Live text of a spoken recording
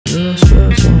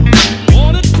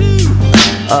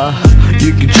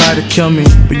You can try to kill me,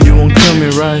 but you won't kill me,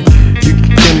 right? You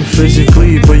can kill me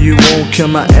physically, but you won't kill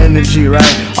my energy, right?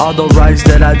 All the rights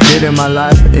that I did in my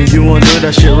life, and you won't do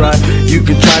that shit, right? You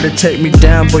can try to take me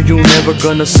down, but you never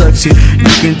gonna succeed.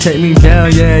 You can take me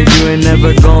down, yeah, you ain't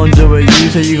never gonna do it. You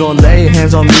say you gon' lay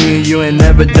hands on me, and you ain't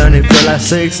never done it. Feel like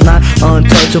 6'9",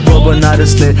 untouchable, but not a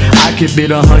snitch. I could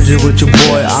beat 100 with your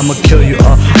boy, I'ma kill you,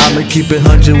 I'ma keep it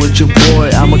 100 with your boy,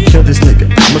 I'ma kill this nigga,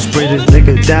 I'ma spray this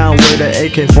nigga down with an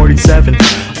AK-47.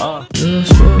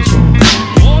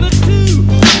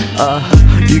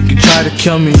 You can try to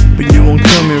kill me, but you won't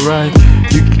kill me, right?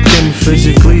 You can kill me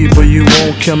physically, but you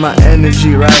won't kill my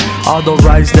energy, right? All the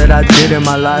rights that I did in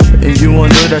my life, and you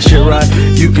won't do that shit, right?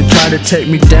 You can try to take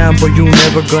me down, but you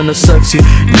never gonna succeed.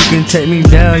 You can take me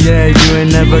down, yeah, you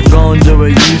ain't never gonna do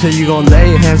it. You say you gon'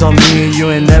 lay hands on me, and you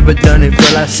ain't never done it.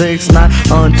 Feel like 6'9",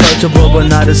 untouchable,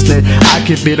 but not a snitch. I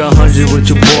could beat 100 with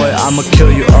your boy, I'ma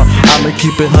kill you, I'ma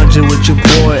keep it 100 with your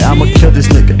boy, I'ma kill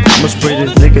this nigga, I'ma spray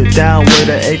this nigga down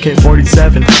with an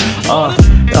AK-47.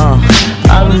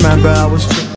 I remember I was